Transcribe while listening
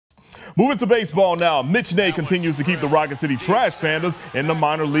Moving to baseball now, Mitch Nay continues to keep the Rocket City Trash Pandas in the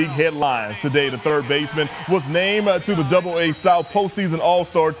minor league headlines. Today, the third baseman was named to the Double-A South Postseason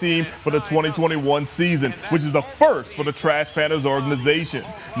All-Star team for the 2021 season, which is the first for the Trash Pandas organization.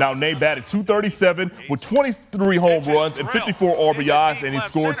 Now, Nay batted .237 with 23 home runs and 54 RBIs, and he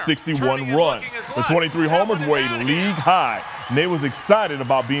scored 61 runs. The 23 homers were a league high. Nay was excited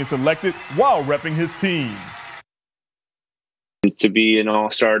about being selected while repping his team. To be an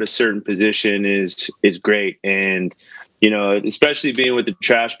all-star at a certain position is great. And, you know, especially being with the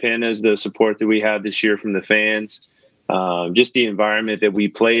Trash Pandas, the support that we had this year from the fans, just the environment that we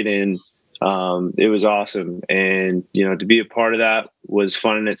played in, it was awesome. And, you know, to be a part of that was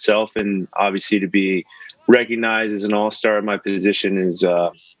fun in itself. And obviously to be recognized as an all-star at my position is, you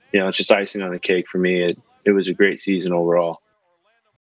know, it's just icing on the cake for me. It was a great season overall.